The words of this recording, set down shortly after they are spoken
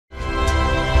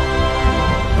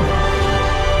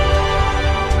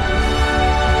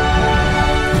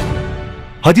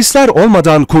Hadisler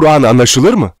olmadan Kur'an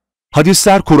anlaşılır mı?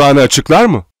 Hadisler Kur'an'ı açıklar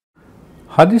mı?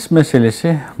 Hadis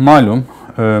meselesi malum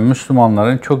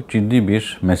Müslümanların çok ciddi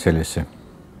bir meselesi.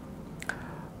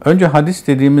 Önce hadis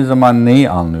dediğimiz zaman neyi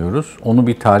anlıyoruz? Onu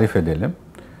bir tarif edelim.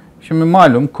 Şimdi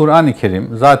malum Kur'an'ı Kerim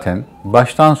zaten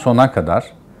baştan sona kadar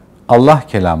Allah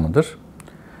kelamıdır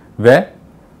ve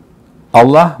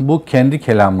Allah bu kendi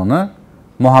kelamını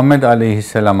Muhammed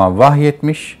aleyhisselama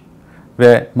vahyettmiş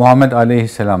ve Muhammed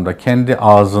aleyhisselam da kendi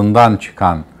ağzından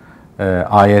çıkan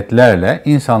ayetlerle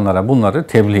insanlara bunları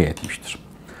tebliğ etmiştir.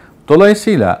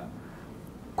 Dolayısıyla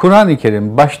Kur'an-ı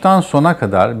Kerim baştan sona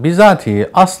kadar bizatihi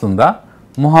aslında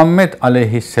Muhammed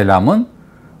aleyhisselamın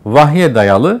vahye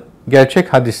dayalı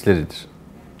gerçek hadisleridir.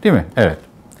 Değil mi? Evet.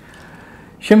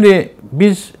 Şimdi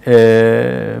biz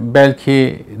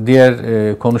belki diğer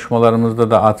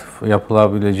konuşmalarımızda da atıf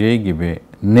yapılabileceği gibi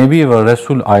Nebi ve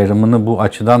Resul ayrımını bu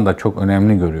açıdan da çok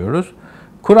önemli görüyoruz.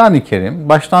 Kur'an-ı Kerim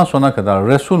baştan sona kadar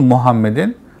Resul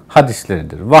Muhammed'in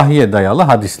hadisleridir. Vahye dayalı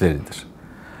hadisleridir.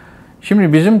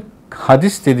 Şimdi bizim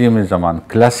hadis dediğimiz zaman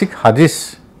klasik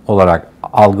hadis olarak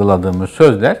algıladığımız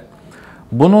sözler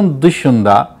bunun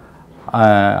dışında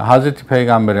Hz.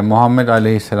 Peygamber'e Muhammed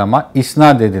Aleyhisselam'a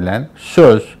isnat edilen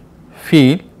söz,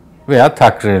 fiil veya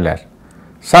takrirler.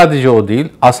 Sadece o değil,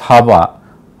 ashaba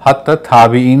hatta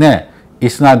tabiine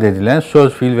isnat edilen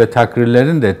söz, fiil ve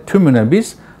takrirlerin de tümüne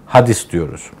biz hadis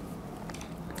diyoruz.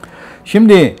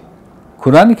 Şimdi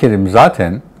Kur'an-ı Kerim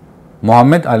zaten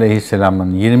Muhammed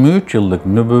Aleyhisselam'ın 23 yıllık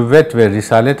nübüvvet ve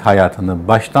risalet hayatını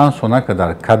baştan sona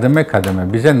kadar kademe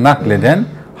kademe bize nakleden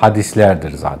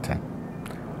hadislerdir zaten.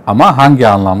 Ama hangi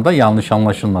anlamda yanlış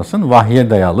anlaşılmasın? Vahye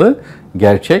dayalı,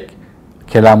 gerçek,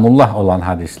 kelamullah olan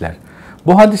hadisler.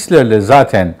 Bu hadislerle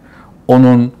zaten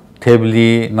onun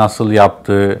tebliği nasıl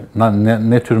yaptığı,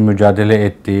 ne tür mücadele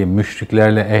ettiği,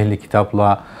 müşriklerle, ehli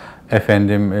kitapla,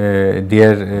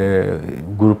 diğer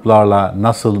gruplarla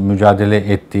nasıl mücadele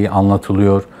ettiği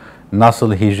anlatılıyor.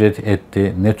 Nasıl hicret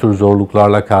etti, ne tür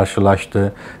zorluklarla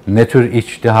karşılaştı, ne tür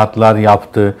içtihatlar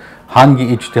yaptı, hangi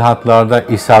içtihatlarda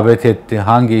isabet etti,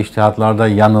 hangi içtihatlarda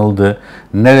yanıldı,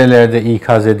 nerelerde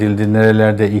ikaz edildi,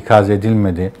 nerelerde ikaz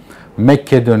edilmedi.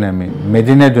 Mekke dönemi,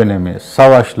 Medine dönemi,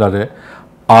 savaşları,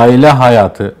 aile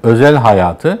hayatı, özel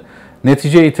hayatı,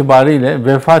 netice itibariyle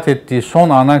vefat ettiği son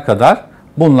ana kadar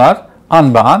bunlar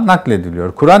an be an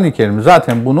naklediliyor. Kur'an-ı Kerim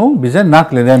zaten bunu bize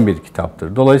nakleden bir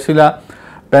kitaptır. Dolayısıyla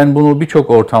ben bunu birçok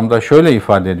ortamda şöyle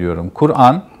ifade ediyorum.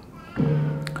 Kur'an,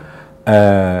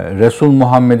 Resul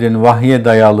Muhammed'in vahye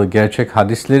dayalı gerçek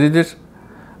hadisleridir.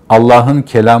 Allah'ın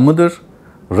kelamıdır,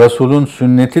 Resul'ün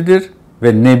sünnetidir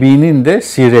ve Nebi'nin de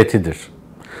siretidir.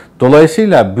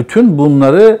 Dolayısıyla bütün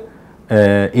bunları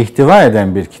ihtiva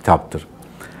eden bir kitaptır.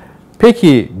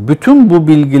 Peki bütün bu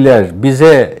bilgiler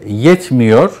bize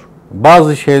yetmiyor,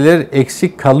 bazı şeyler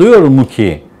eksik kalıyor mu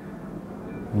ki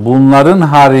bunların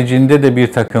haricinde de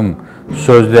bir takım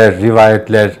sözler,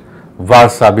 rivayetler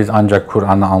varsa biz ancak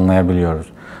Kur'an'ı anlayabiliyoruz?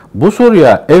 Bu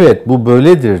soruya evet bu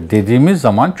böyledir dediğimiz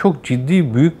zaman çok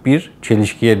ciddi büyük bir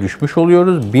çelişkiye düşmüş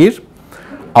oluyoruz. Bir,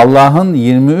 Allah'ın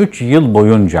 23 yıl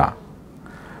boyunca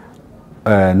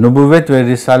nübüvvet ve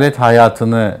risalet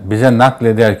hayatını bize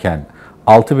naklederken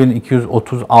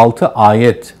 6236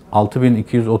 ayet,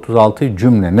 6236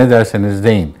 cümle ne derseniz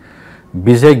deyin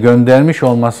bize göndermiş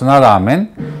olmasına rağmen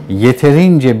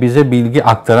yeterince bize bilgi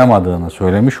aktaramadığını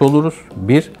söylemiş oluruz.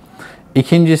 Bir.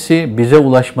 İkincisi bize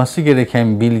ulaşması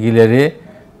gereken bilgileri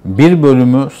bir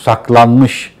bölümü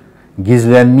saklanmış,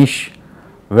 gizlenmiş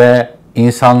ve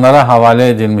insanlara havale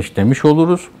edilmiş demiş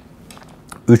oluruz.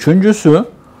 Üçüncüsü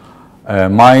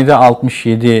Maide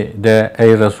 67'de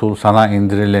ey Resul sana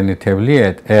indirileni tebliğ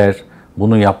et. Eğer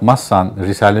bunu yapmazsan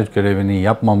risalet görevini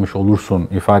yapmamış olursun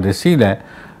ifadesiyle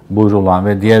buyurulan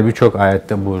ve diğer birçok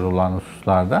ayette buyurulan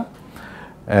hususlarda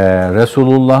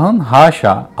Resulullah'ın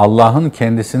haşa Allah'ın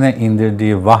kendisine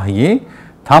indirdiği vahyi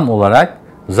tam olarak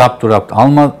zapturapt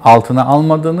altına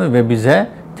almadığını ve bize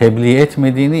tebliğ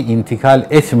etmediğini, intikal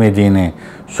etmediğini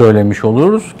söylemiş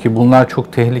oluruz ki bunlar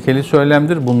çok tehlikeli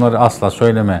söylemdir. Bunları asla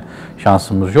söyleme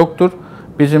şansımız yoktur.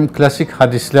 Bizim klasik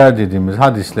hadisler dediğimiz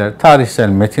hadisler tarihsel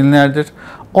metinlerdir.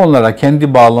 Onlara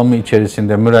kendi bağlamı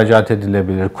içerisinde müracaat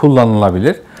edilebilir,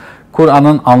 kullanılabilir.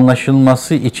 Kur'an'ın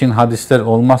anlaşılması için hadisler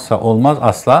olmazsa olmaz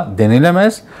asla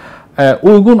denilemez.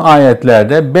 Uygun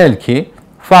ayetlerde belki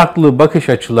farklı bakış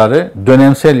açıları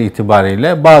dönemsel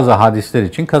itibariyle bazı hadisler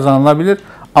için kazanılabilir.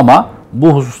 Ama bu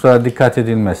hususlara dikkat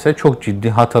edilmezse çok ciddi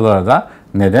hatalara da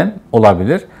neden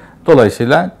olabilir.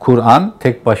 Dolayısıyla Kur'an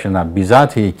tek başına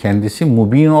bizatihi kendisi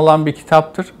mubin olan bir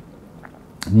kitaptır.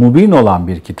 Mubin olan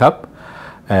bir kitap,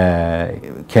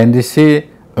 kendisi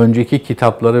önceki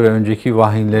kitapları ve önceki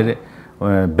vahiyleri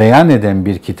beyan eden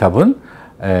bir kitabın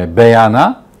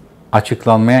beyana,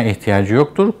 açıklanmaya ihtiyacı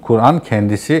yoktur. Kur'an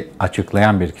kendisi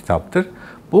açıklayan bir kitaptır.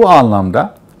 Bu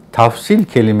anlamda tafsil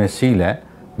kelimesiyle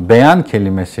beyan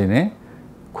kelimesini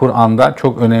Kur'an'da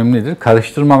çok önemlidir.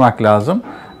 Karıştırmamak lazım.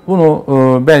 Bunu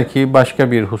belki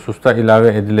başka bir hususta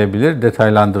ilave edilebilir,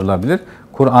 detaylandırılabilir.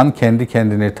 Kur'an kendi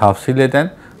kendini tafsil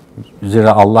eden,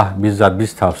 zira Allah bizzat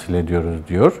biz tafsil ediyoruz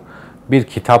diyor, bir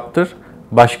kitaptır.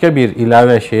 Başka bir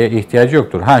ilave şeye ihtiyacı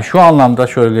yoktur. Şu anlamda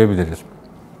söyleyebiliriz.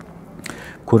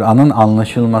 Kur'an'ın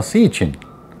anlaşılması için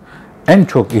en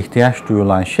çok ihtiyaç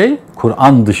duyulan şey,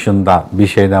 Kur'an dışında bir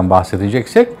şeyden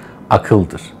bahsedeceksek,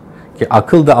 akıldır. Ki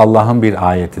akıl da Allah'ın bir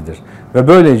ayetidir. Ve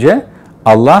böylece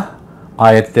Allah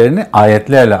ayetlerini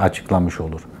ayetlerle açıklamış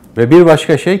olur. Ve bir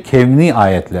başka şey kevni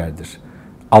ayetlerdir.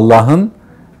 Allah'ın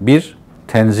bir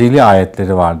tenzili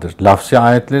ayetleri vardır. Lafzi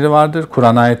ayetleri vardır.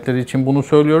 Kur'an ayetleri için bunu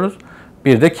söylüyoruz.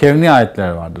 Bir de kevni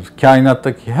ayetler vardır.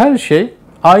 Kainattaki her şey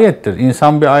ayettir.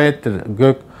 İnsan bir ayettir.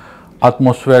 Gök,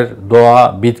 atmosfer,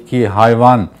 doğa, bitki,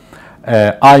 hayvan,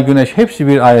 ay, güneş hepsi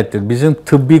bir ayettir. Bizim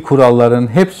tıbbi kuralların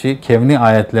hepsi kevni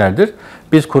ayetlerdir.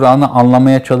 Biz Kur'an'ı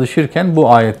anlamaya çalışırken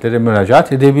bu ayetlere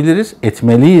müracaat edebiliriz.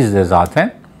 Etmeliyiz de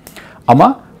zaten.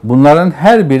 Ama bunların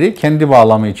her biri kendi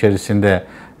bağlamı içerisinde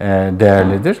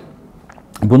değerlidir.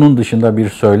 Bunun dışında bir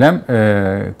söylem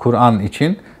Kur'an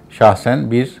için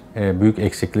şahsen bir büyük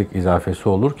eksiklik izafesi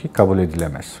olur ki kabul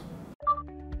edilemez.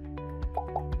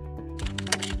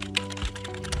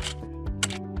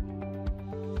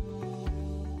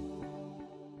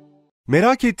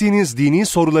 Merak ettiğiniz dini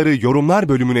soruları yorumlar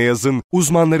bölümüne yazın,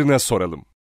 uzmanlarına soralım.